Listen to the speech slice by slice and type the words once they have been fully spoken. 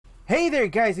Hey there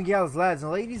guys and gals, lads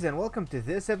and ladies, and welcome to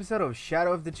this episode of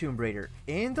Shadow of the Tomb Raider.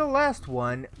 In the last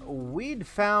one, we'd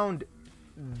found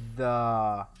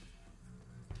the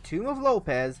Tomb of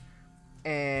Lopez,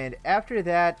 and after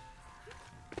that,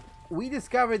 we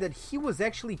discovered that he was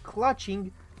actually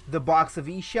clutching the box of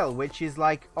E-Shell, which is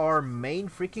like our main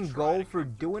freaking goal for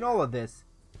doing all of this.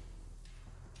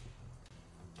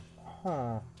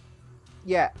 Huh.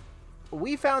 Yeah.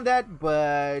 We found that,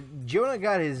 but Jonah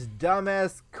got his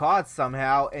dumbass caught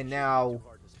somehow, and now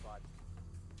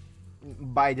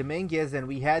by Dominguez, and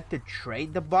we had to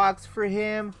trade the box for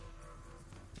him.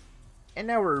 And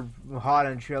now we're hot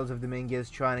on the trails of Dominguez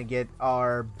trying to get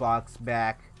our box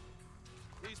back.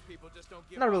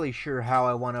 Not really sure how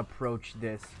I want to approach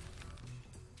this.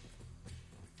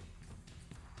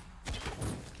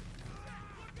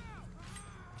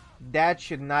 That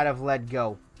should not have let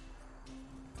go.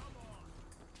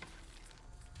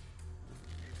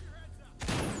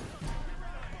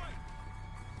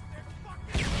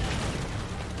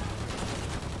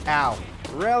 Ow.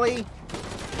 Really?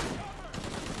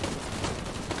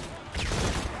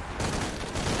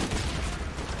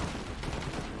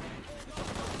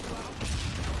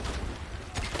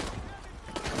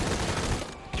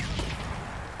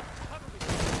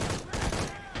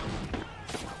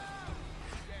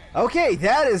 Okay,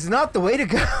 that is not the way to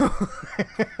go.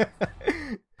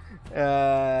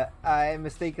 I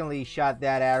mistakenly shot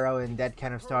that arrow and that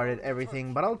kind of started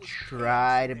everything, but I'll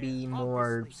try to be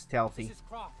more stealthy.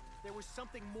 There was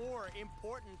something more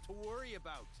important to worry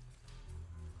about.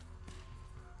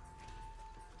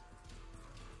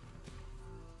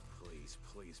 Please,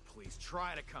 please, please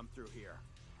try to come through here.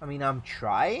 I mean, I'm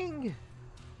trying.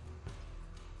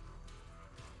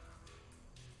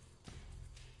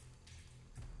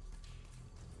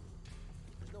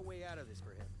 There's no way out of this for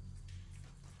him.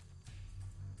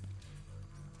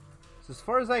 So as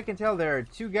far as I can tell, there are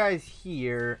 2 guys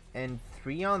here and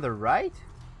 3 on the right.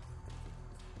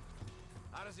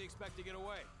 How does he expect to get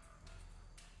away?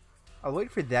 I'll wait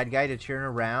for that guy to turn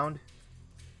around.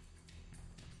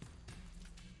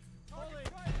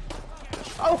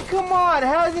 Oh, come on!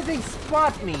 How did they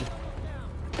spot me?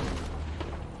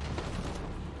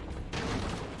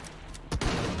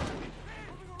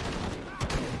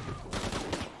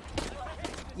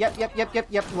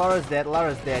 Yep. Laura's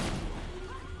dead.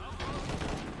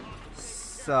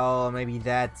 So maybe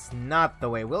that's not the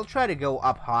way. We'll try to go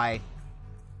up high.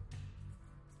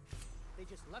 They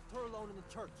just left her alone in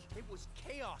the church. It was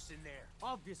chaos in there,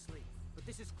 obviously. But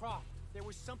this is Croft. There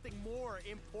was something more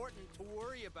important to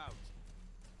worry about.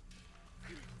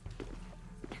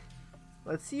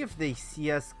 Let's see if they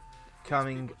see us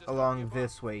coming along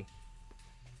this way.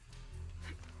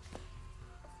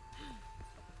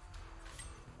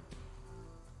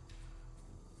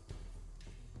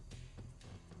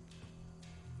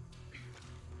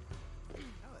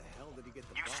 How the hell did he get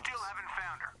the You box? still haven't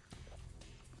found her.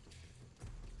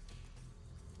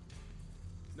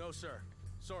 No, sir.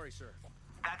 Sorry, sir.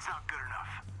 That's not good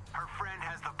enough. Her friend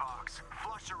has the box.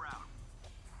 Flush her out.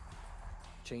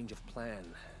 Change of plan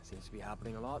seems to be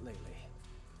happening a lot lately.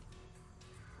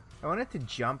 I wanted to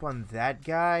jump on that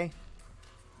guy.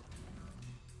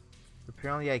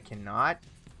 Apparently I cannot.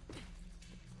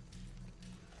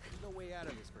 There's no way out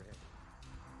of this for him.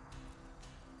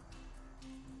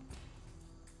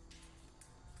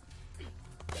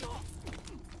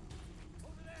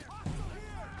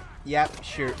 Yep,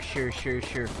 sure.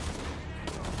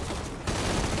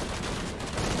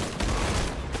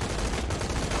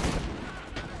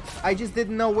 I just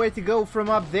didn't know where to go from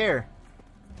up there.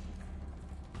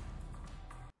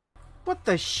 What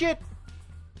the shit?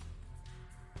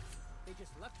 They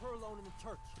just left her alone in the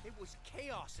church. It was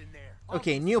chaos in there.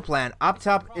 Okay, new plan. Up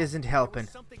top isn't helping. There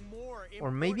was something more Or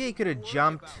maybe I important could have to worry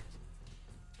jumped about.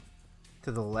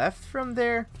 to the left from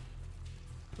there.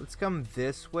 Let's come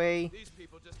this way. These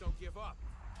people just don't give up.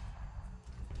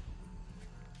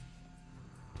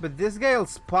 But this guy will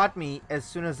spot me as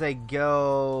soon as I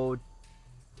go...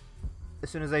 As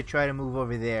soon as I try to move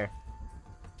over there.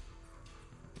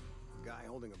 The guy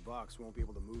holding a box won't be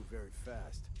able to move very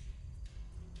fast.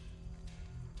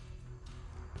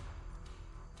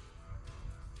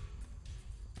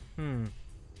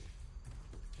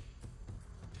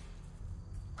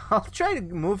 I'll try to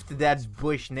move to that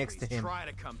bush next to Please him. try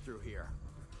to come through here.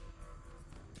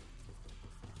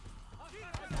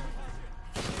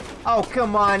 Oh,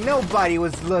 come on. Nobody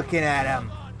was looking at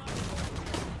him.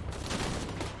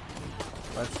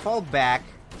 Let's fall back.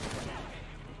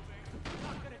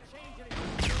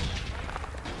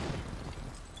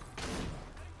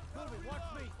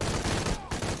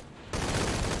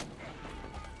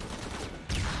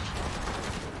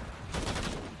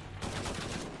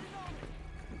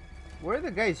 Where are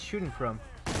the guys shooting from?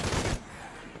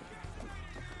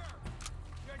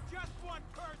 You're just one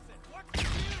person. What's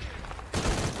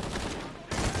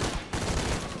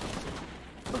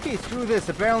the Okay, screw this.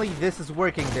 Apparently this is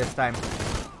working this time.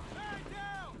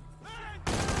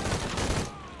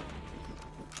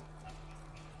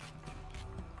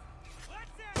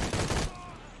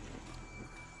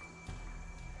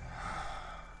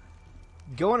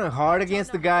 Going hard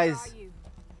against the guys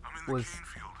was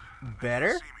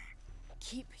better.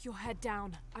 Keep your head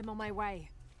down. I'm on my way.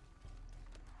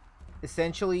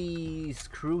 Essentially,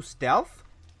 screw stealth.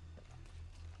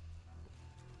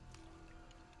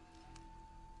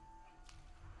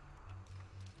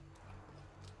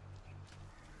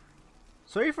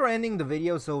 Sorry for ending the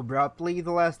video so abruptly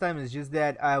the last time. It's just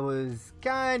that I was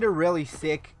kinda really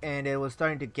sick and it was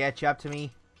starting to catch up to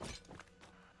me.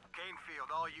 Gainfield,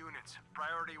 all units.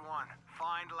 Priority 1.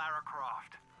 Find Lara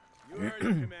Croft. You heard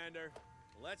it, Commander.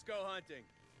 Let's go hunting.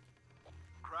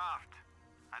 Croft,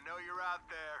 I know you're out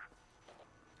there.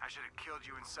 I should have killed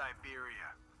you in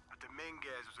Siberia, but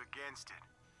Dominguez was against it.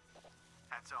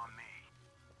 That's on me.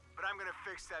 But I'm gonna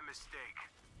fix that mistake.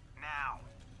 Now.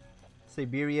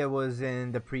 Siberia was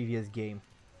in the previous game.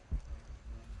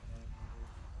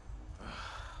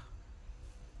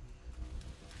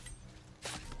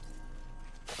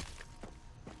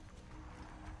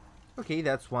 Okay,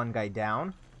 that's one guy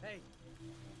down. Hey,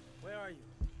 where are you?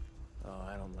 Oh,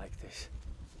 I don't like this.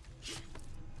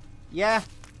 Yeah,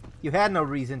 you had no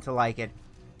reason to like it.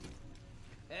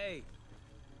 Hey,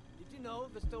 did you know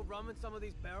they're still rum in some of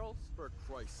these barrels? For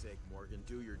Christ's sake, Morgan,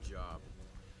 do your job.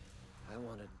 I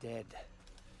want it dead.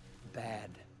 Bad.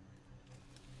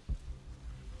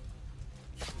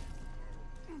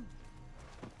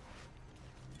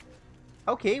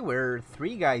 Okay, we're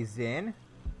 3 guys in.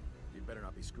 You better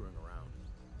not be screwing around.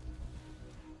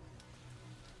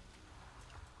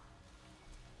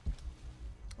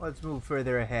 Let's move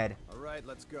further ahead. All right,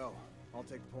 let's go. I'll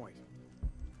take the point.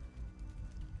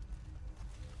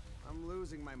 I'm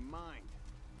losing my mind.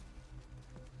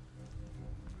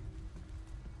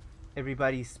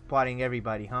 Everybody's spotting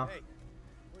everybody, huh? Hey,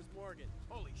 where's Morgan?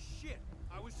 Holy shit!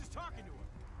 I was just talking to him.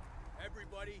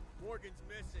 Everybody, Morgan's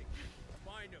missing.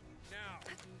 Find him now.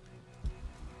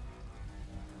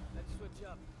 Let's switch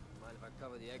up. Mind if I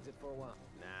cover the exit for a while?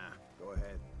 Nah, go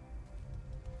ahead.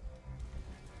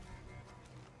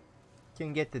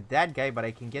 Can't get to that guy, but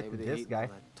I can get Maybe to the this heat guy.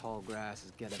 on that tall grass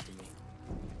is getting to me.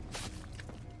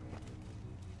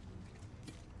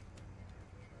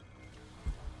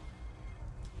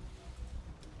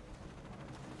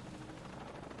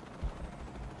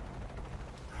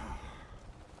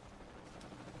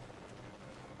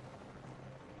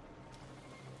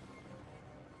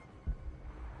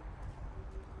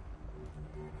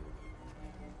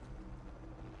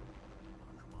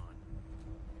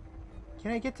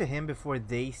 Can I get to him before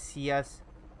they see us?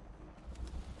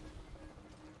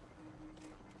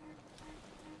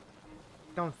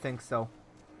 Don't think so.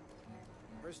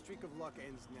 Her streak of luck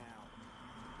ends now.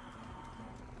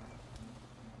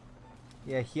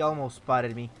 Yeah, he almost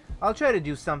spotted me. I'll try to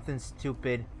do something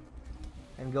stupid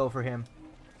and go for him.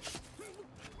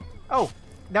 Oh,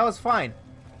 that was fine.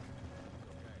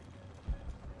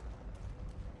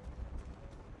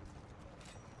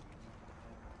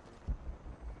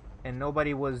 And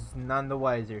nobody was none the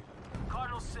wiser.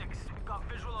 Cardinal 6, got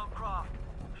visual on Croft.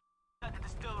 At the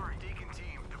distillery. Deacon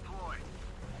team, deploy.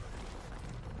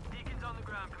 Deacon's on the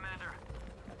ground, Commander.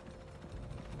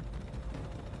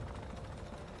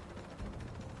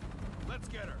 Let's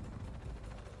get her.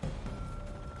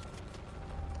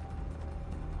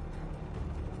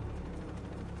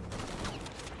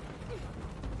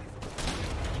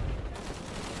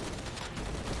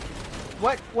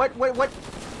 What?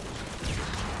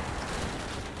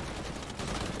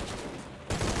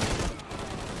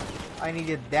 I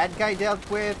needed that guy dealt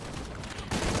with.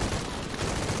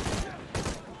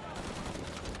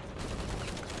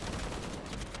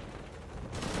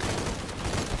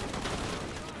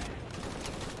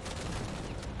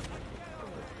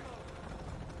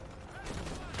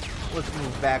 Let's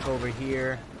move back over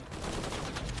here.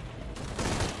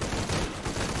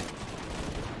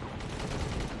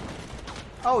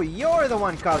 Oh, you're the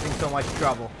one causing so much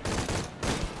trouble.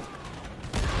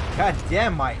 God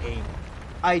damn my aim.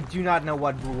 I do not know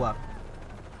what blew up.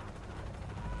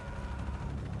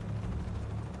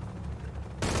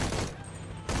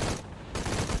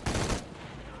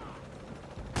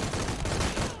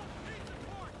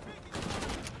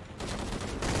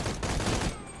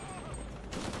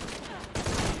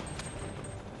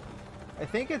 I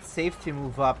think it's safe to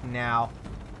move up now.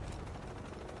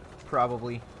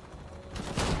 Probably.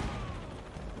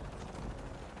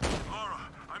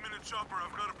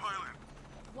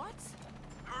 What?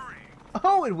 Hurry!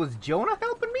 Oh, it was Jonah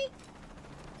helping me?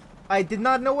 I did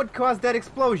not know what caused that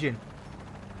explosion.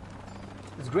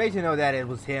 It's great to know that it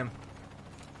was him.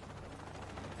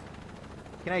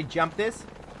 Can I jump this?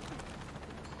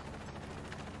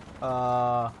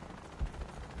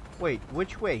 Wait,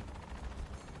 which way?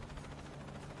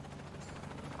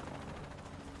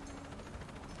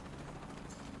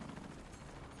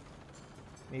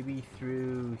 Maybe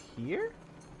through here?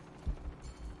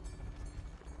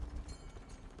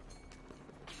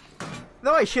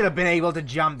 Though I should have been able to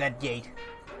jump that gate.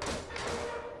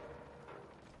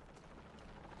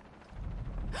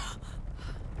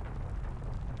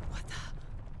 What the?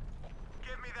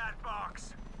 Give me that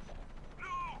box! No!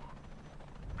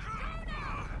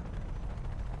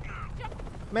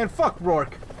 Man, fuck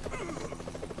Rourke. Are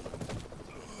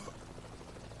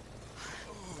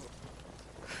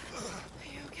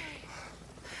you okay?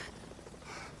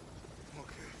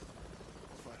 Okay.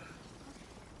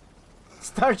 Fine.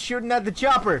 Start shooting at the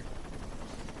chopper.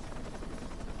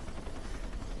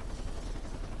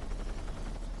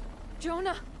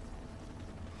 Jonah!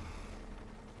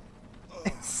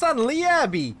 Suddenly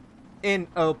Abby in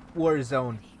a war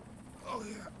zone. Oh,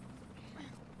 yeah.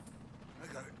 I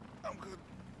got it. I'm good.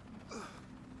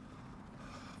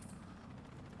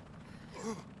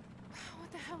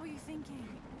 What the hell were you thinking?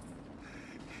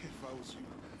 If I was you,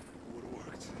 it would have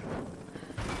worked.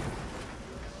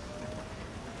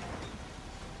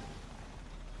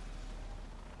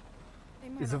 They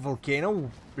might Is a have- volcano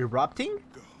erupting?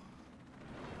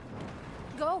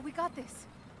 Go, we got this.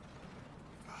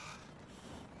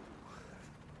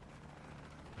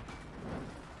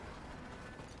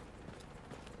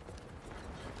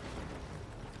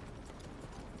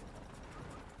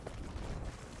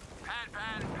 Pan.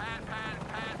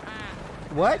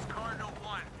 What? Cardinal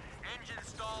 1. Engine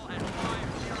stall at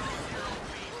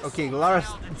 500 feet. Okay, Lara,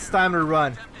 it's time to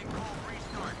run. Attempting cold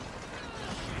restart.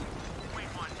 Wait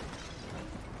one.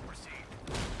 Proceed.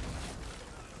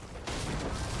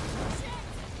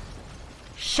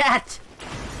 Shit!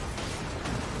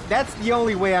 That's the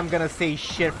only way I'm gonna say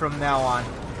shit from now on.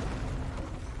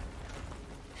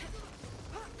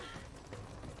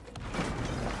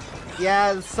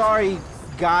 Yeah, sorry,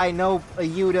 guy. No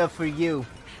Ayuda for you.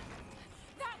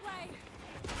 That way!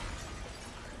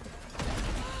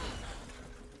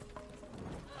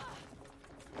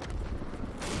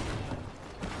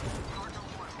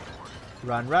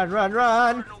 Run, run, run,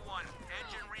 run! Cardinal 1.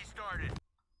 Engine restarted.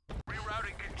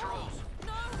 Rerouting controls.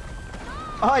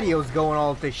 Audio's going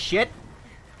all to shit.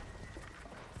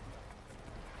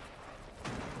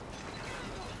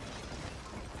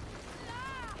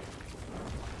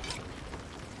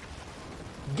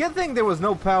 Good thing there was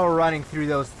no power running through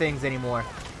those things anymore.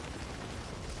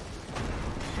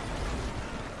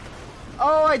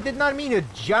 Oh, I did not mean to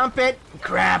jump it.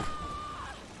 Crap.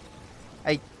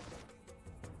 I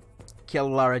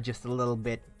killed Lara just a little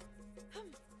bit.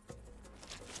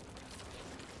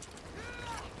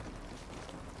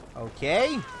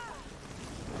 Okay.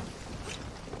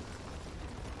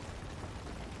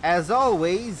 As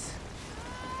always,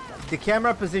 the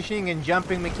camera positioning and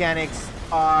jumping mechanics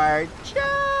are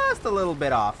just a little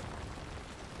bit off.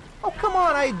 Oh, come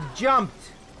on, I jumped.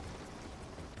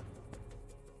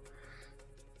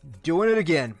 Doing it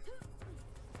again.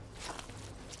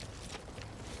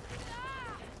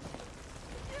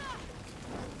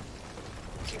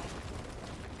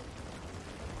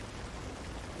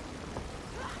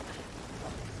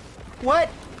 What?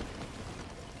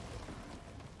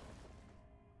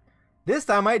 This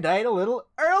time I died a little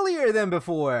earlier than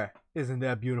before. Isn't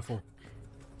that beautiful?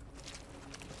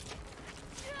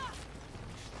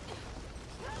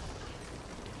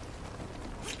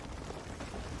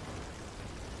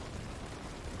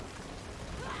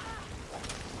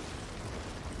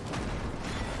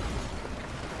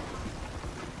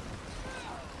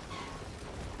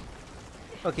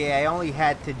 Okay, I only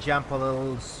had to jump a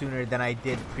little sooner than I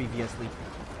did previously.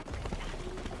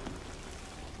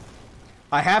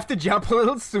 I have to jump a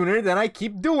little sooner than I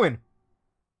keep doing.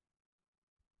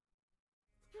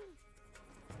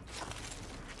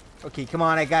 Okay, come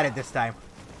on, I got it this time.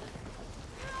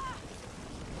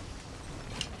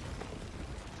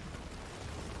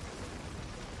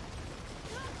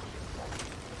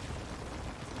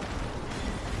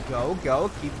 Go, go,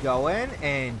 keep going,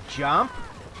 and jump.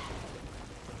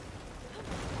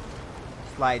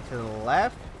 Slide to the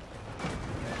left.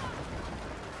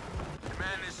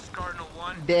 Command, this is Cardinal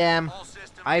 1. Damn, All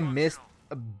systems I missed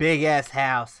functional. a big ass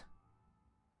house.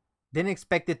 Didn't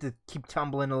expect it to keep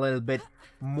tumbling a little bit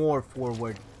more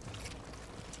forward.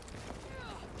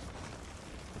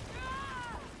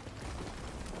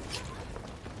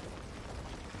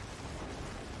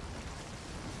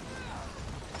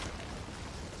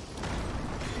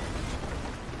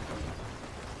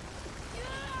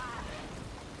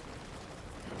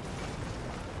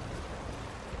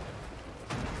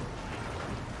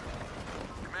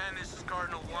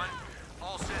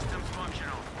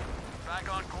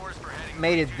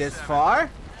 made it this far.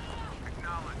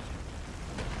 Acknowledge.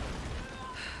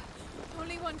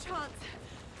 Only one chance.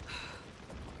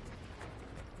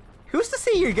 Who's to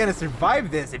say you're gonna survive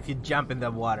this if you jump in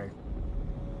the water?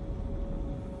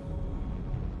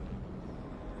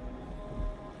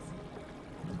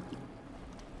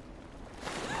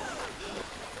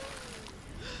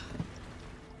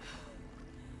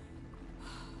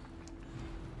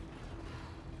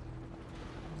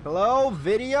 Hello,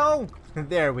 video?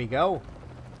 There we go.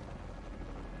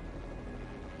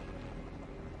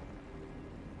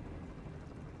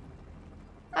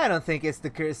 I don't think it's the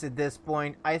curse at this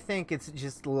point. I think it's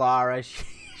just Lara.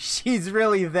 She's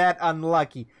really that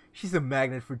unlucky. She's a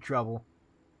magnet for trouble.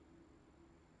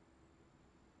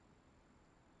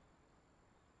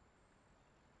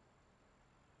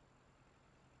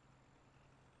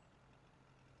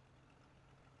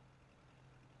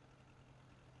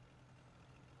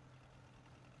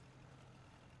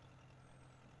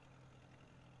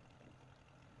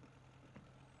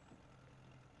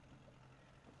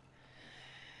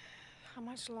 How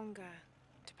much longer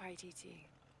to Paititi?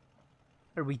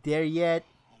 Are we there yet?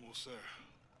 Almost there.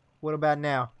 What about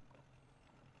now?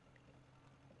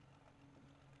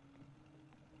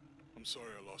 I'm sorry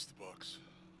I lost the box.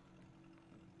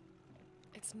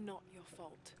 It's not your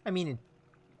fault. I mean, it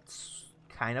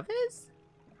kind of is.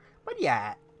 But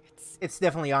yeah, It's it's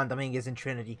definitely on Dominguez and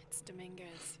Trinity.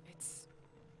 Dominguez. It's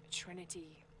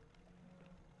Trinity.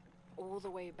 All the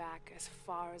way back, as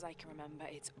far as I can remember,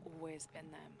 it's always been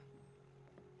them.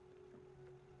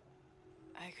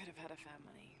 I could have had a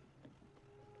family.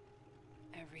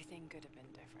 Everything could have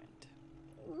been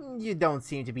different. You don't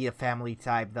seem to be a family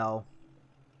type, though.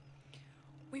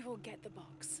 We will get the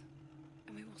box,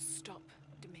 and we will stop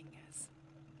Dominguez.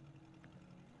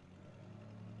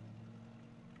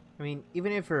 I mean,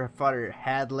 even if her father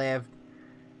had lived,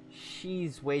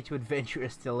 she's way too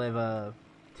adventurous to live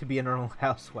to be a normal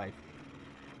housewife.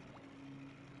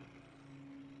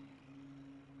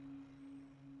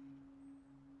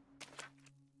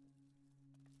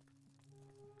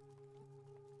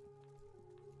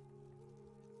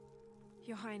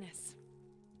 Your Highness.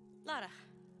 Lara.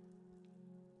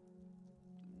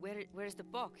 Where's the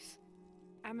box?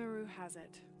 Amaru has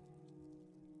it.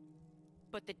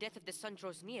 But the death of the sun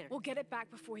draws near. We'll get it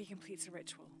back before he completes the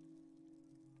ritual.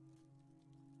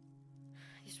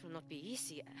 This will not be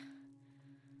easy.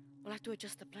 We'll have to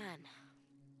adjust the plan.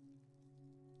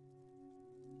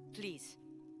 Please,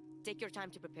 take your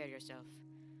time to prepare yourself.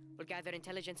 We'll gather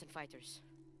intelligence and fighters.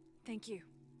 Thank you.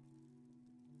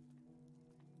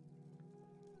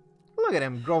 Look at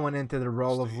him growing into the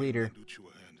role of Stay leader. and do you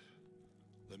a hand.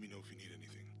 Let me know if you need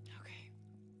anything.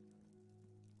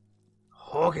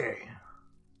 Okay. Okay.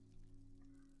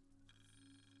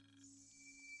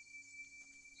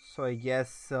 So I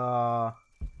guess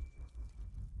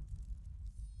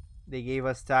they gave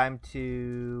us time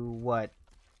to what?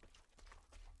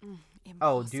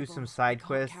 Oh, do some side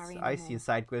quests. I see a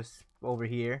side quest over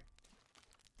here.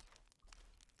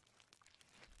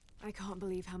 I can't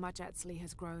believe how much Etzli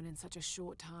has grown in such a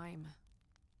short time.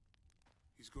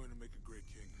 He's going to make a great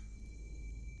king.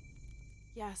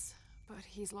 Yes, but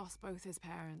he's lost both his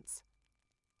parents.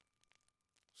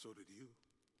 So did you.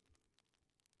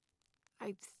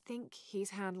 I think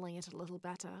he's handling it a little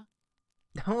better.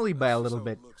 Only by a That's little how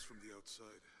bit. it looks from the outside.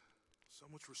 So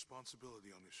much responsibility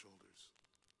on his shoulders.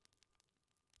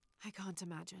 I can't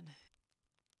imagine.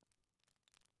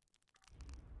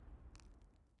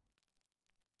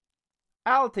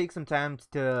 I'll take some time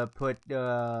to put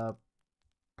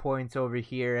points over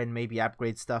here and maybe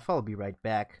upgrade stuff. I'll be right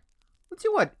back. Let's see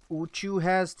what Uchu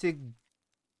has to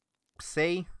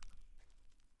say.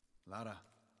 Lara,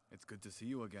 it's good to see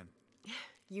you again.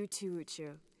 You too,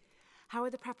 Uchu. How are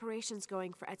the preparations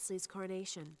going for Etzli's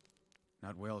coronation?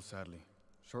 Not well, sadly.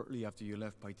 Shortly after you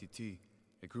left Paititi,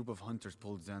 a group of hunters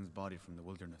pulled Zan's body from the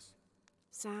wilderness.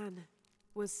 Zan,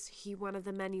 was he one of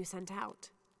the men you sent out?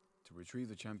 To retrieve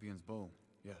the champion's bow,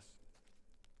 yes.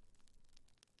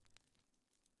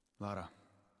 Lara,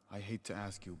 I hate to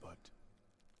ask you,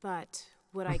 But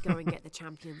would I go and get the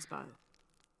champion's bow?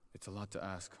 it's a lot to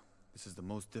ask. This is the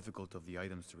most difficult of the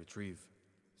items to retrieve.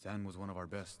 Zan was one of our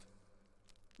best.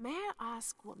 May I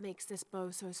ask what makes this bow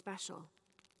so special?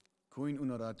 Queen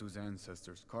Unaratu's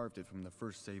ancestors carved it from the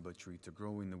first ceiba tree to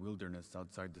grow in the wilderness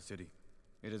outside the city.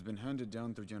 It has been handed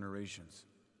down through generations.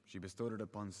 She bestowed it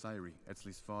upon Sairi,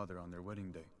 Etzli's father, on their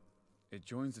wedding day. It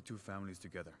joins the two families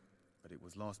together, but it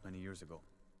was lost many years ago,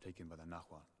 taken by the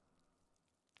Nahual.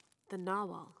 The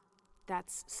Nawal.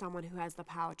 That's someone who has the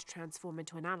power to transform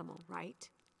into an animal, right?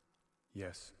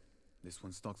 Yes, this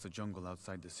one stalks the jungle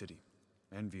outside the city.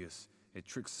 Envious, It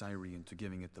tricks Cyri into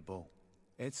giving it the bow.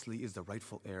 Etzli is the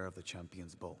rightful heir of the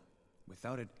champion's bow.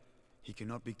 Without it, he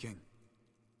cannot be king.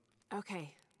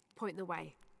 Okay, point the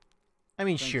way. I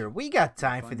mean, Thank sure, you. we got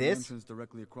time for Find the this. entrance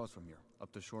directly across from here,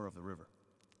 up the shore of the river.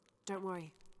 Don't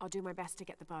worry, I'll do my best to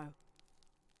get the bow.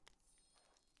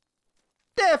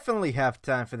 Definitely have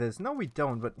time for this. No, we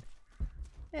don't, but...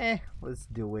 let's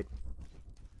do it.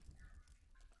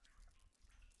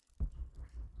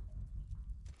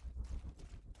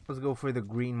 Let's go for the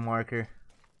green marker.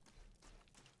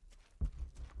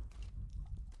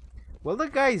 Will the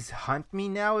guys hunt me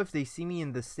now if they see me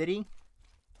in the city?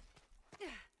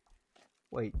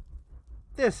 Wait,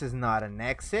 this is not an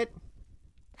exit.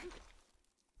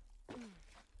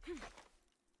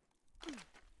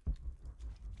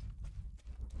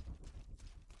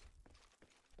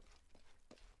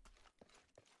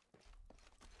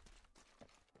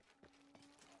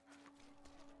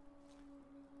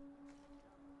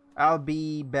 I'll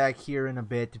be back here in a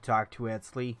bit to talk to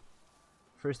Etzli.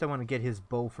 First I want to get his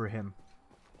bow for him.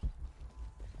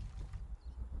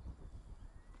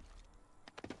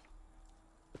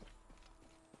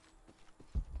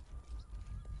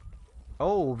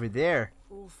 Oh, over there.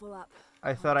 All full up.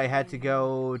 I thought I had to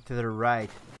go to the right.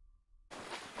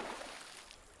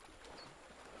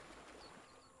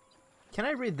 Can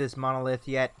I read this monolith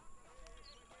yet?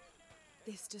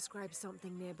 This describes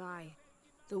something nearby.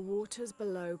 The waters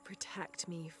below protect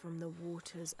me from the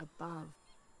waters above.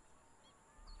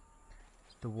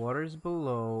 The waters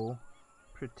below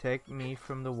protect me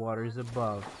from the waters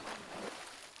above.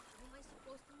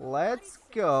 Let's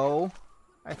go.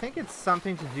 I think it's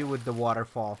something to do with the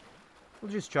waterfall.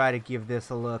 We'll just try to give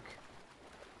this a look.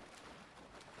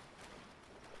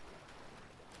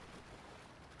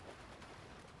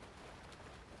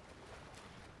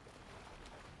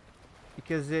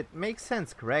 Because it makes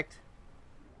sense, correct?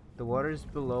 The waters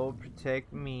below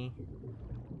protect me.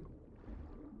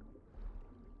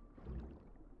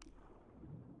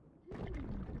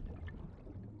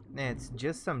 Nah, it's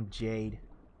just some jade.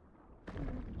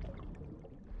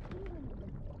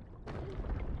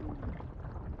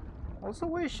 Also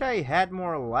wish I had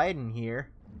more light in here.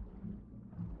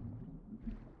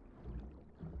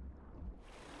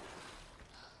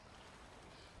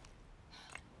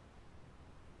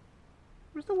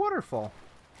 Where's the waterfall?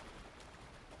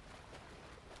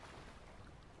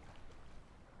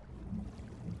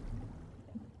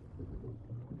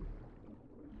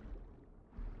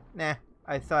 Nah,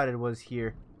 I thought it was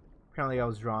here. Apparently I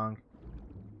was wrong.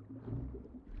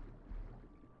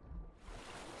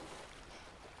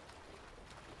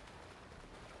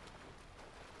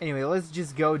 Anyway, let's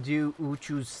just go do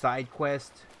Uchu's side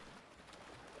quest.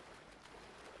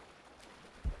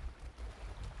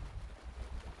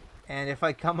 And if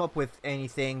I come up with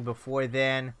anything before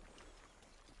then,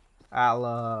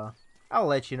 I'll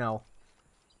let you know.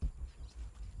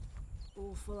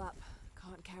 All full up.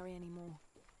 Can't carry any more.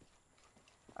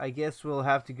 I guess we'll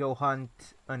have to go hunt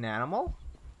an animal.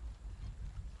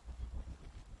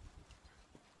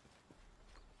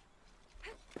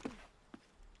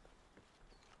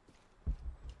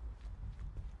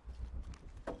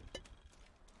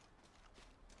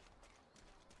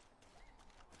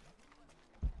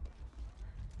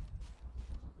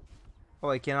 Oh,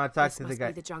 I cannot talk This to the must guy.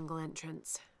 be the jungle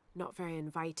entrance. Not very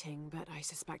inviting, but I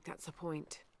suspect that's the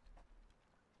point.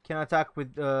 Cannot talk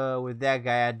with that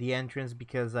guy at the entrance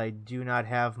because I do not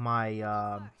have my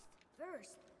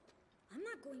First, I'm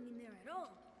not going in there at all.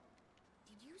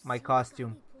 Did you my see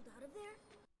costume. what pulled out of there?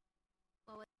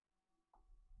 What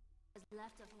was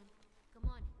left of him?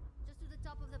 Come on, just to the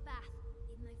top of the path.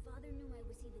 If my father knew I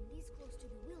was even this close to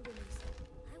the wilderness,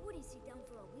 I wouldn't sit down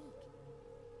for a week.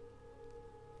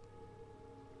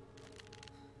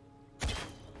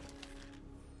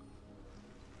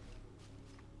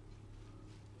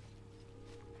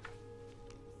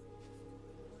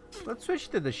 Let's switch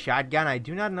to the shotgun. I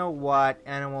do not know what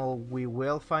animal we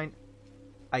will find.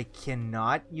 I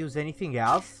cannot use anything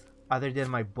else other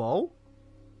than my bow.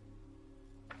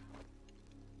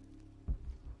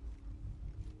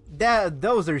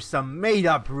 Those are some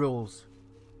made-up rules.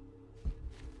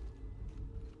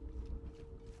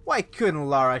 Why couldn't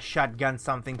Lara shotgun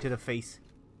something to the face?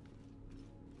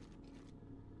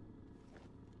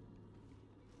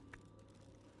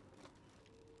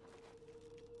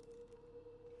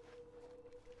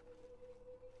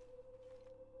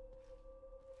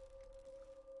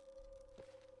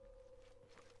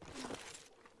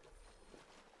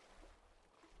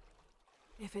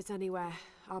 If it's anywhere,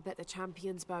 I'll bet the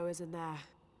champion's bow is in there.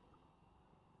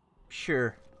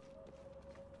 Sure.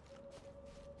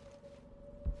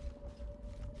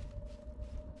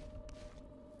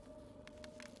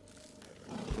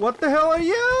 What the hell are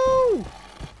you?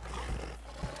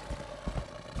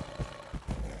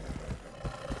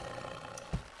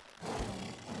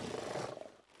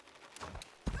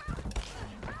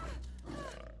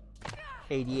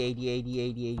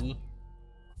 $80.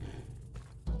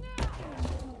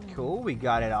 Cool, we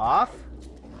got it off.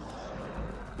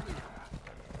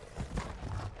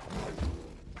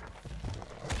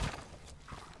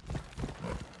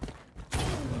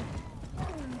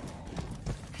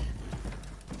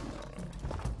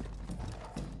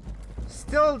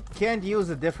 Still can't use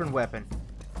a different weapon.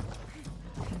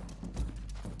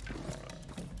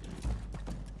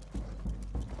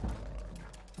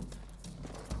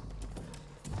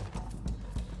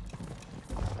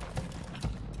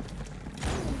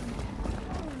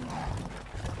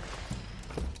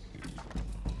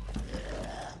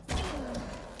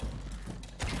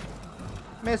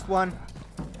 Missed one.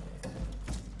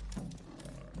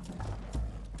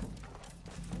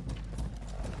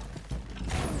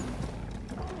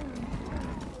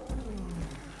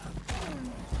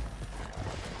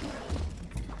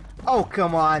 Oh,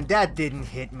 come on, that didn't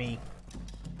hit me.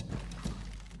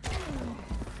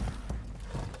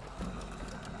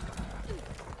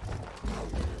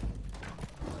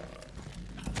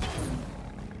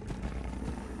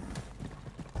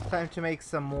 Time to make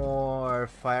some more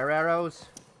fire arrows.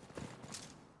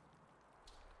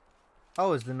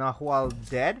 Oh, is the Nahual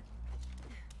dead?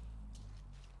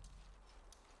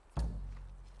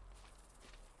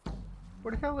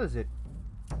 Where the hell is it?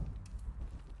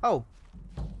 Oh.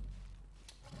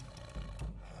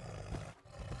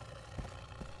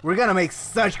 We're gonna make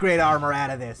such great armor out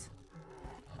of this.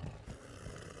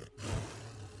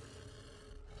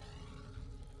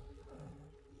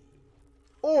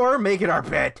 Or make it our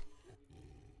pet.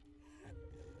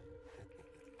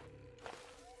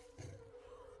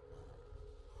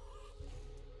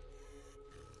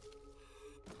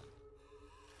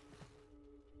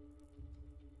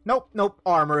 Nope, nope,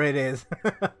 armor it is.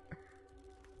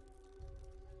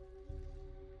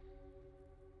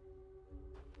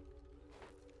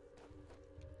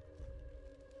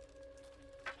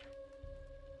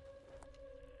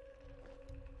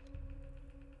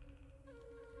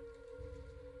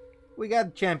 We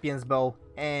got Champion's Bow,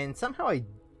 and somehow I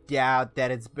doubt that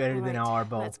it's better than our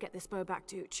bow. Let's get this bow back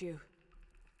to Uchu.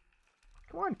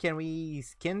 Come on, can we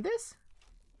skin this?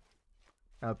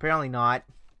 No, apparently not.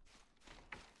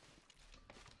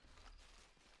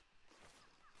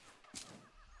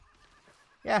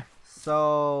 Yeah,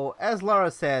 so as Laura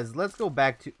says, let's go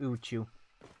back to Uchu.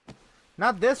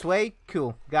 Not this way.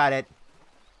 Cool, got it.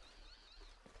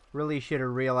 Really should have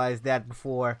realized that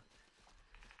before.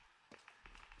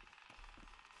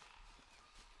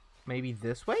 Maybe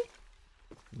this way?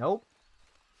 Nope.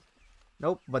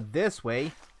 Nope, but this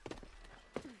way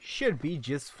should be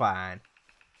just fine.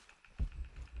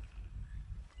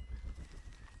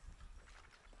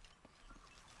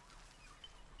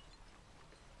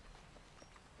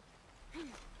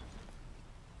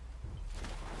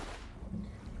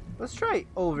 Let's try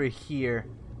over here.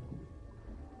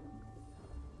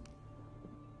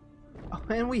 Oh,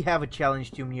 and we have a challenge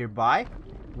tomb nearby.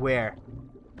 Where?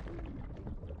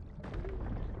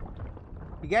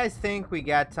 You guys think we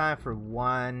got time for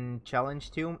one challenge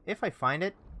tomb? If I find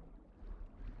it.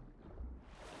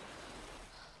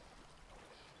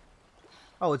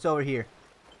 Oh, it's over here.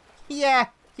 Yeah,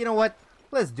 you know what?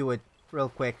 Let's do it real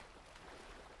quick.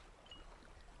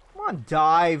 Come on,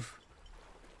 dive.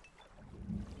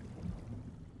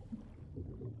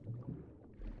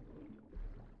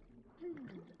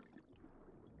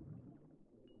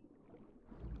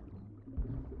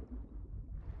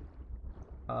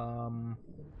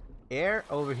 Air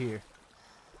over here.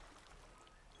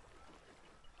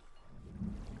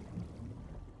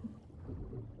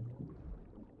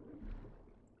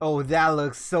 Oh, that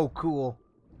looks so cool.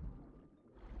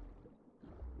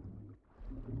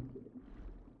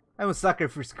 I'm a sucker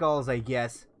for skulls, I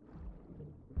guess.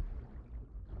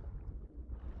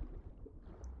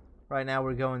 Right now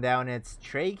we're going down its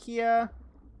trachea,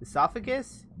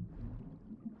 esophagus.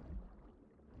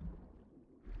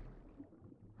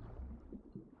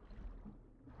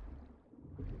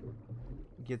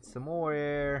 Get some more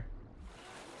air.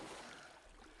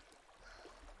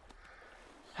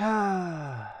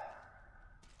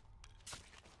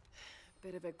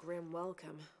 Bit of a grim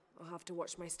welcome. I'll have to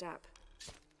watch my step.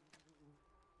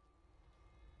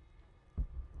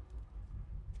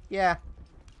 Yeah.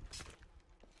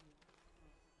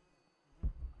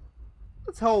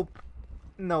 Let's hope.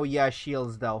 No, yeah,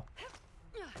 shields though.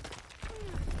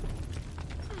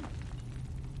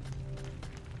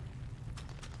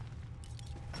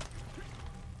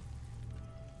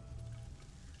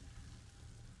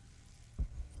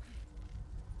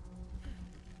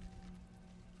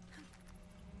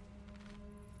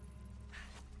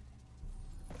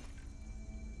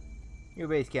 New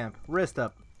base camp. Wrist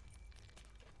up.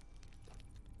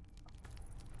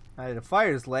 Alright, the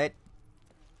fire's lit.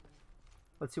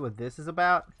 Let's see what this is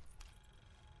about.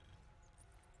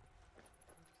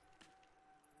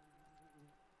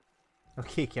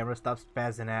 Okay, camera, stop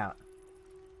spazzing out.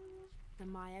 The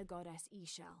Maya goddess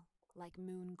Ishel, like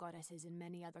moon goddesses in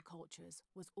many other cultures,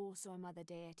 was also a mother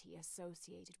deity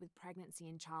associated with pregnancy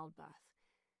and childbirth.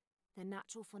 The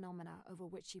natural phenomena over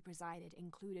which she presided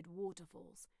included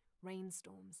waterfalls,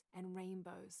 rainstorms, and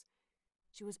rainbows.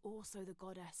 She was also the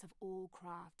goddess of all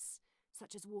crafts,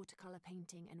 such as watercolor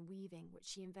painting and weaving, which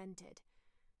she invented.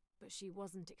 But she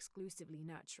wasn't exclusively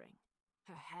nurturing.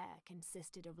 Her hair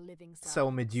consisted of living cells.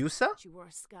 So Medusa? She wore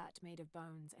a skirt made of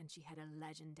bones, and she had a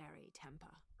legendary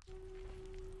temper.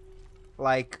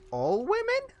 Like all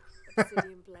women?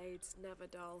 Obsidian blades, never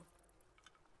dull.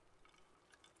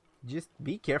 Just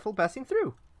be careful passing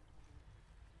through.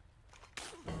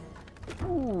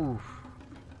 Ooh.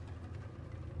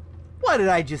 What did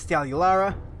I just tell you,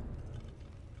 Lara?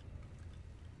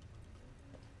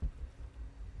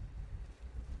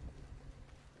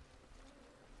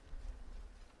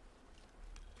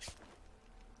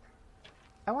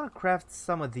 I want to craft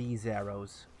some of these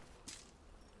arrows.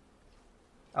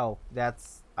 Oh,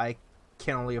 that's... I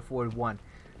can only afford one.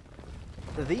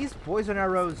 These poison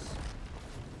arrows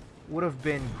would have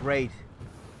been great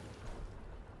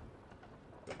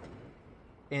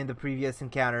in the previous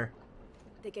encounter.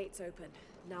 The gate's open.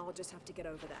 Now I'll just have to get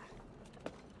over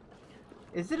there.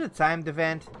 Is it a timed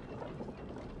event?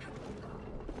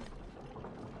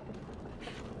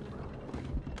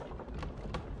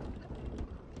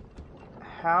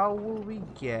 How will we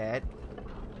get...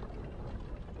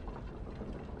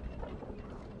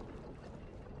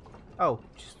 Oh,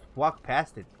 just walk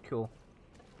past it. Cool.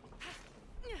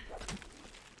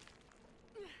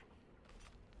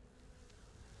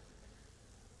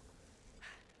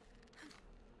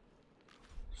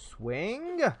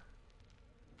 Swing.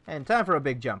 And time for a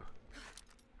big jump.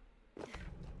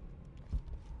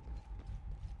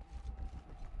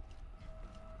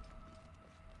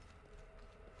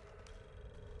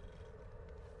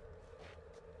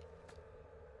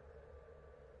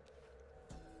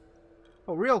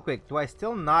 Oh, real quick, do I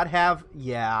still not have...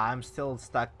 Yeah, I'm still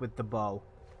stuck with the bow.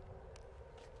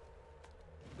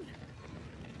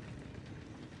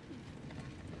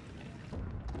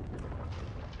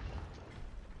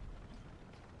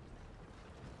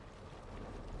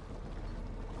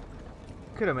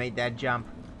 Could have made that jump,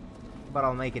 but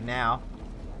I'll make it now.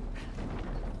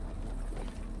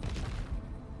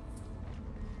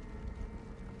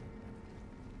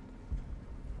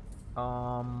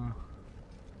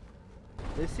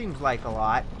 This seems like a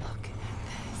lot. Look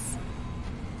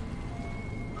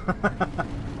at this.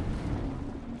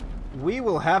 We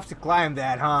will have to climb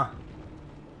that, huh?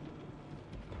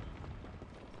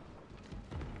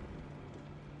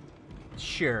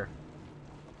 Sure.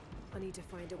 I need to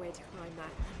find a way to climb that.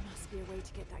 There must be a way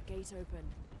to get that gate open.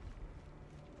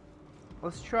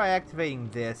 Let's try activating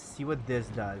this, see what this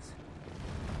does.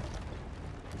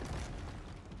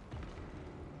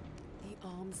 The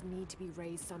arms need to be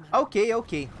raised somehow. Okay,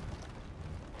 okay.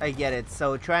 I get it.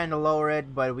 So trying to lower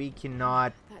it, but we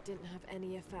cannot. That didn't have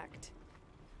any effect.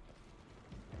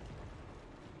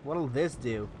 What'll this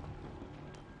do?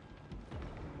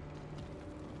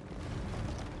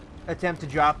 Attempt to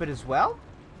drop it as well?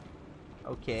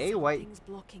 Okay, why? Something's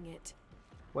blocking it.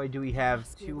 Why do we have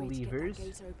Must be a two way to get that levers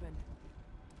gate open.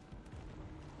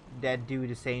 that do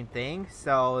the same thing?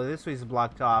 So this way's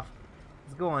blocked off.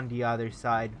 Let's go on the other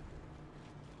side.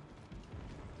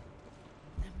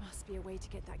 There must be a way to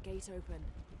get that gate open.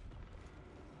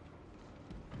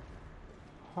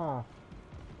 Huh.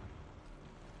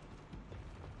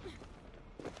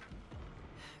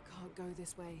 Can't go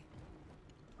this way.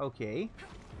 Okay.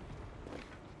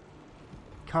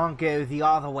 Can't go the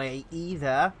other way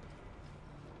either.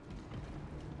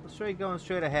 Let's try going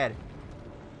straight ahead.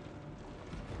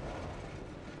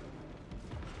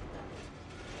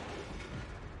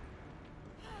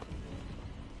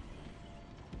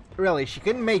 Really, she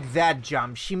couldn't make that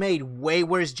jump. She made way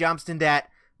worse jumps than that,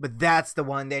 but that's the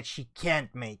one that she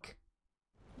can't make.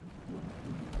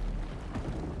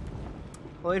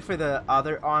 Wait for the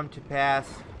other arm to pass.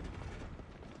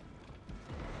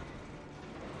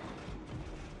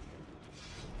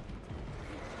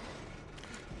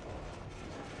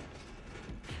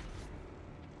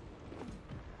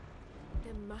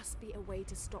 There must be a way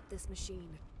to stop this machine.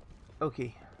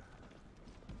 Okay.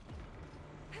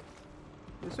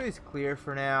 This way's clear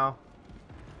for now.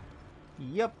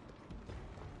 Yep.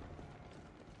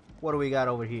 What do we got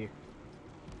over here?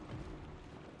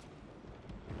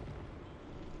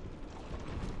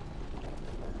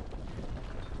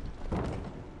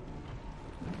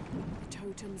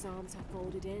 Chum's arms are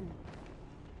folded in.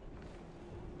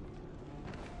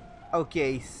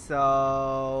 Okay,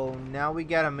 so now we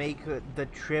gotta make the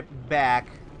trip back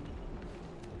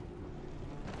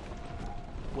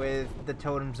with the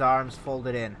totem's arms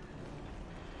folded in.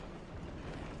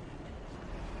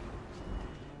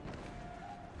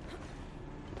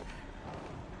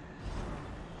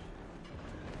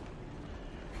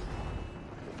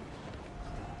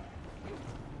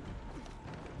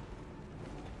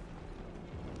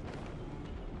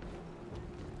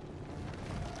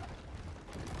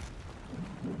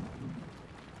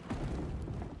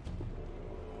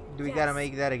 Do we gotta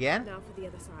make that again? Now for the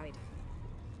other side.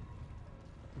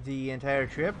 The entire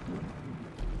trip?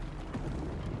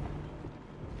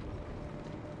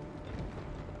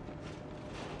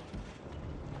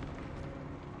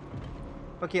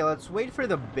 Okay, let's wait for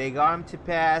the big arm to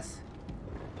pass.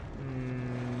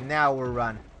 Now we'll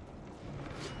run.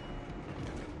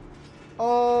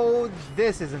 Oh,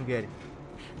 this isn't good.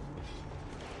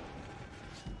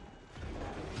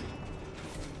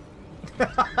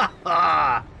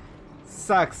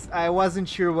 Sucks. I wasn't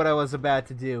sure what I was about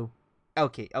to do.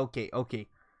 Okay.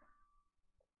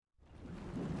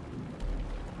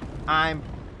 I'm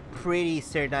pretty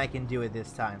certain I can do it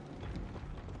this time.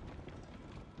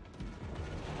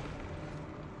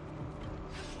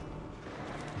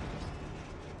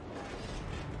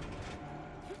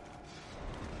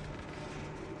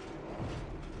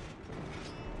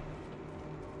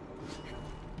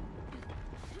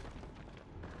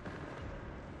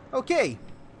 Okay.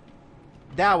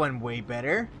 That went way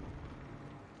better.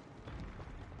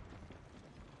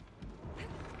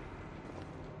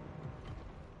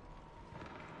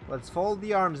 Let's fold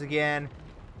the arms again.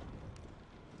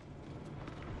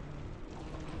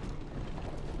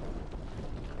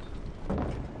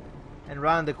 And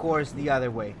run the course the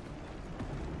other way.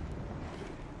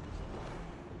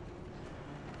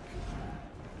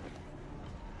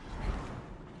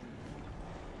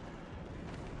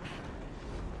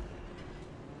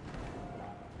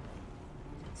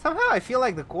 Somehow I feel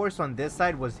like the course on this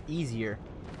side was easier.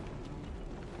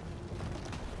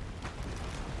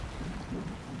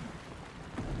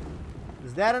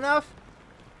 Is that enough?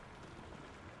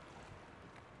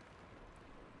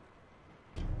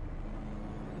 I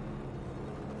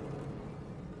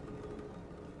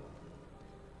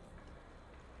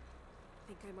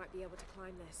think I might be able to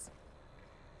climb this.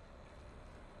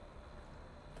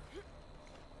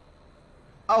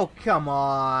 Oh, come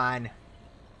on.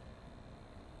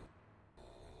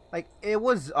 Like, it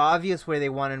was obvious where they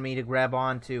wanted me to grab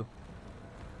onto.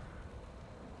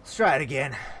 Let's try it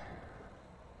again.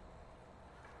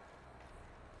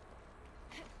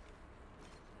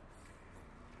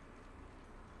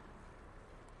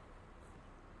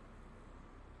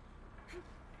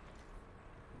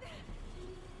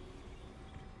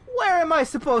 Where am I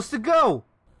supposed to go?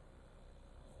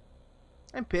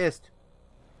 I'm pissed.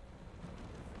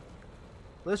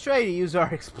 Let's try to use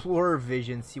our explorer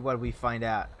vision, see what we find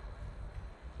out.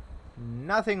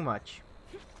 Nothing much.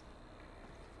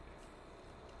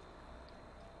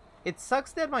 It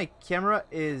sucks that my camera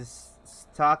is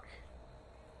stuck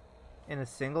in a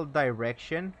single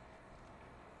direction.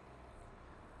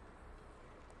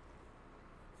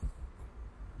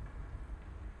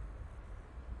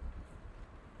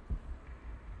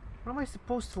 What am I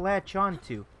supposed to latch on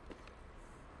to?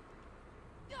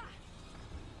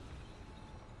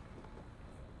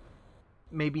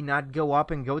 Maybe not go up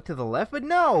and go to the left, but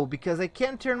no, because I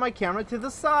can't turn my camera to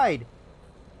the side.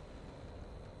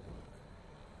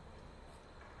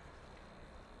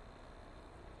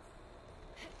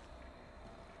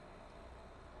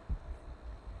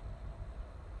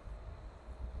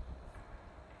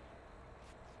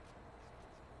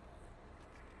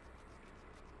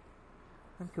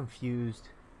 I'm confused.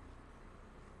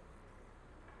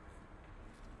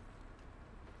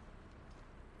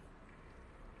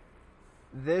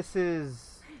 This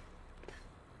is...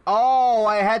 Oh,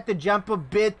 I had to jump a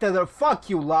bit to the... Fuck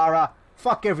you, Lara.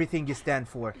 Fuck everything you stand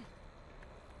for.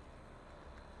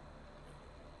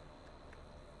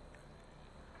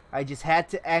 I just had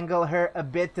to angle her a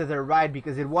bit to the right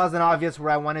because it wasn't obvious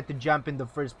where I wanted to jump in the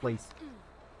first place.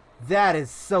 That is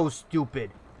so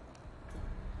stupid.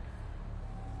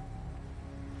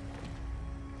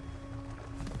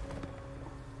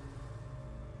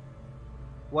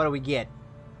 What do we get?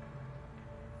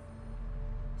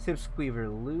 Sip Squeaver,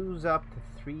 loose up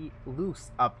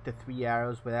to three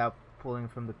arrows without pulling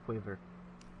from the quiver.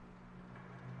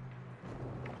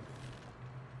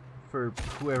 For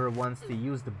whoever wants to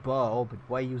use the bow, but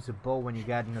why use a bow when you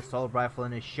got an assault rifle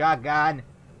and a shotgun?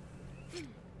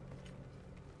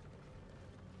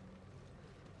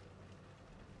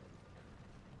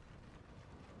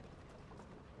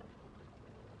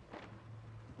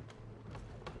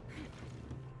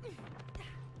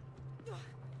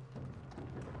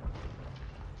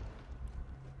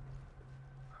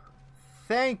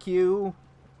 thank you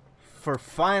for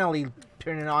finally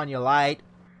turning on your light.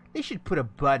 They should put a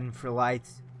button for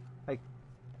lights. Like,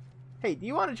 hey, do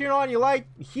you want to turn on your light?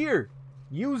 Here,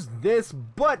 use this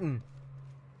button.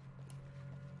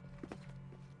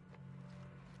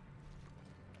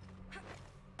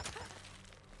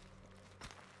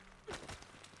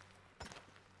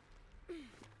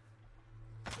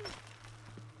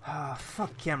 Ah,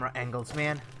 fuck camera angles,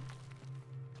 man.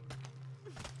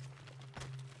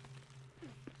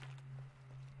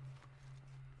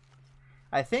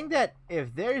 I think that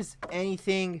if there's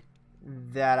anything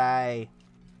that I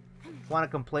want to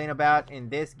complain about in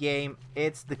this game,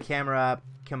 it's the camera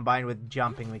combined with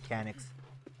jumping mechanics.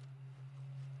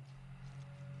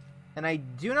 And I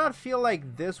do not feel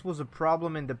like this was a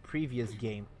problem in the previous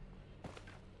game.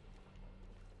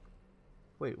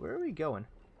 Wait, where are we going?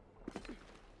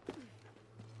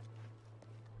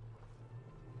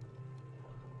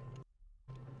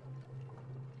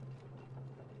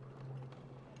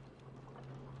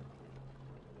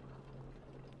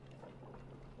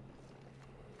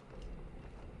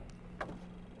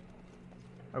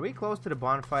 Are we close to the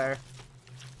bonfire?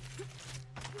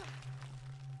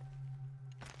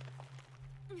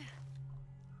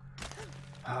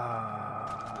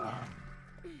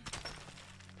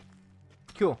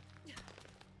 Cool.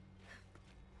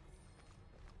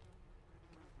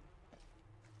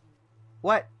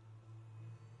 What?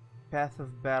 Path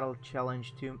of Battle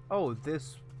Challenge Tomb. Oh,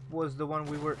 this was the one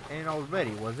we were in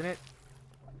already, wasn't it?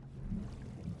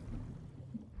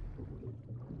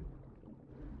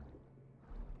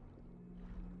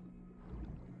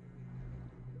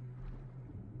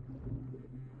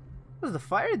 Was the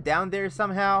fire down there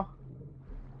somehow?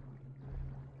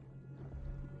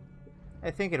 I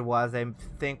think it was. I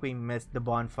think we missed the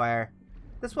bonfire.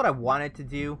 That's what I wanted to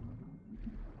do.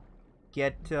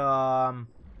 Get to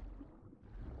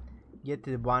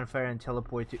the bonfire and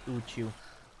teleport to Uchu.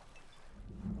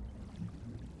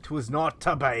 'Twas not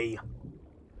to be.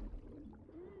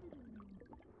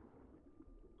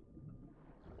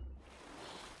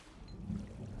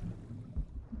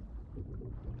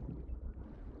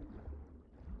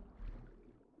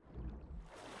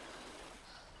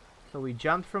 So we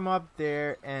jumped from up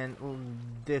there, and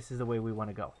this is the way we want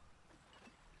to go.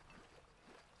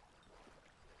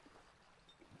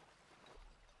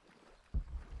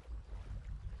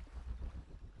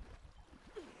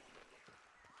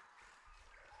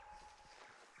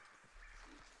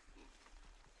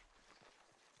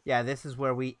 Yeah, this is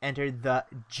where we entered the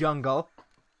jungle.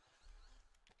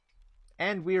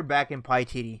 And we're back in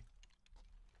Paititi.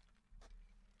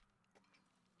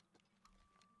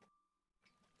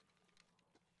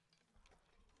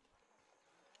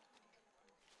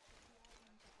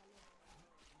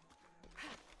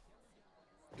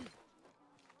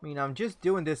 I mean, I'm just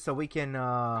doing this so we can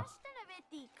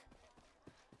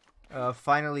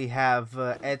finally have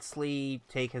Etzli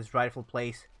take his rightful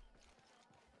place.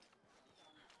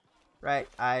 Right,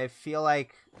 I feel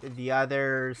like the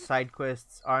other side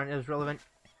quests aren't as relevant.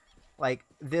 Like,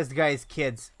 this guy's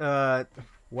kids.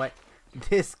 What?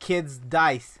 This kid's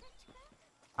dice.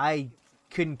 I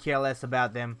couldn't care less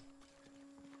about them.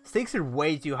 Stakes are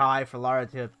way too high for Lara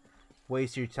to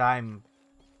waste your time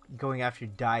going after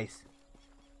dice.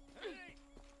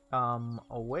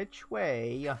 Which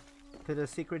way to the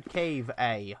secret cave,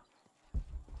 A?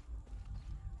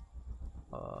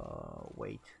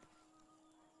 Wait.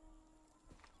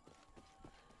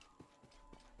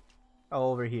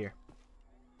 Oh, over here.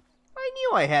 I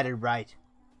knew I had it right.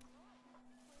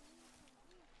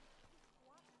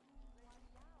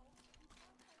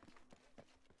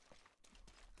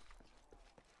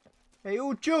 Hey,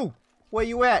 Uchu! Where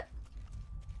you at?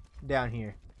 Down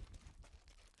here.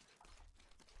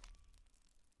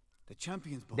 The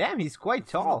champion's bow. Damn, he's quite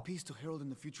tall. Piece to herald in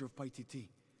the future of Paititi.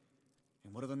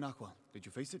 And what of the Nahual? Did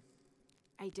you face it?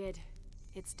 I did.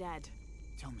 It's dead.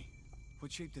 Tell me,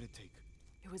 what shape did it take?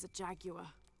 It was a jaguar.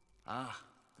 Ah,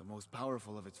 the most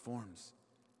powerful of its forms.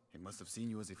 It must have seen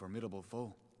you as a formidable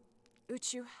foe.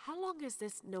 Uchu, how long has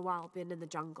this Nawal been in the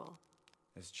jungle?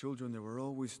 As children, there were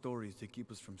always stories to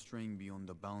keep us from straying beyond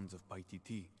the bounds of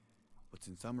Paititi. But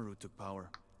since Amaru took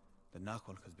power, the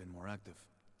Nahual has been more active.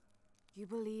 You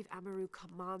believe Amaru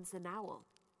commands the Nahual?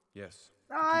 Yes.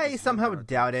 I somehow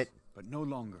doubt it. But no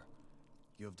longer.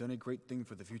 You have done a great thing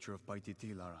for the future of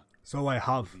Paititi, Lara. So I I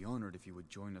have. would be honored if you would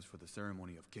join us for the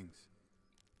ceremony of kings.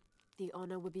 The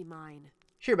honor would be mine.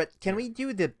 Sure, but can we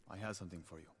do the I have something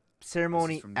for you.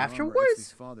 ceremony This is from the armor afterwards?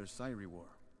 Etzli's father, Sairi,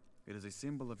 wore. It is a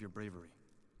symbol of your bravery.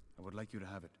 I would like you to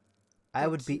have it. I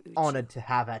would be honored to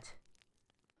have it.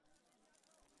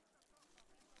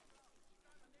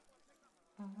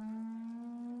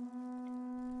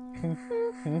 sound of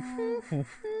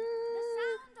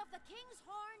the king's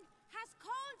horn has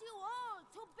called you all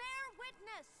to bear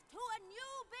witness to a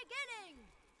new beginning.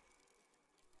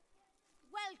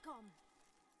 Welcome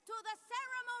to the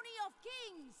ceremony of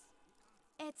kings.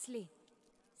 Etzli,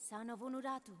 son of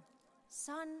Unuratu,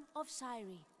 son of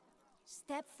Sairi,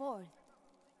 step forth.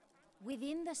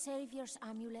 Within the Savior's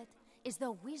amulet is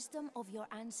the wisdom of your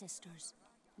ancestors.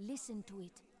 Listen to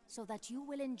it, so that you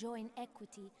will enjoy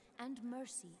equity and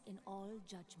mercy in all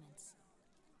judgments.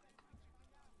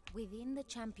 Within the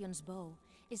champion's bow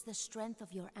is the strength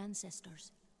of your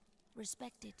ancestors.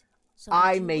 Respect it, so that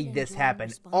I you made will this enjoy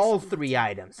happen. All 3 responsibility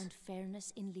items. and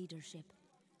fairness in leadership.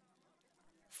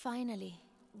 Finally,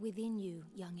 within you,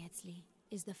 young Etzli,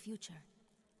 is the future.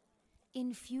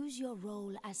 Infuse your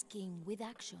role as king with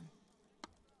action.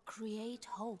 Create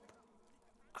hope.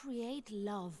 Create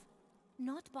love.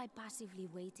 Not by passively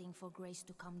waiting for grace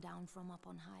to come down from up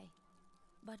on high,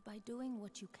 but by doing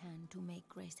what you can to make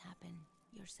grace happen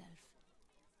yourself.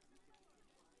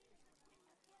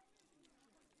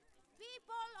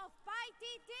 People of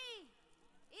Paititi,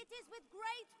 it is with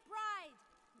great pride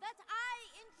that I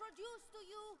introduce to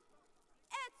you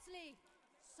Etzli,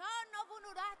 son of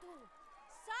Unuratu,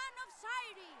 son of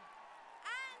Sairi,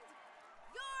 and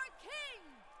your king!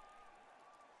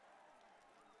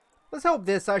 Let's hope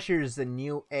this ushers a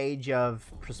new age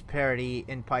of prosperity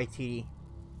in Paititi.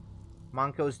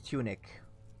 Manco's tunic.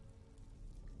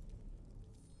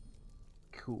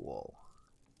 Cool.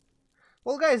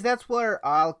 Well, guys, that's where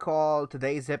I'll call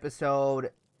today's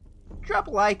episode. Drop a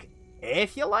like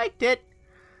if you liked it.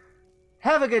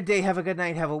 Have a good day, have a good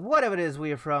night, have a whatever it is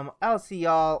we are from. I'll see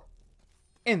y'all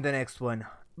in the next one.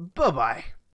 Bye-bye.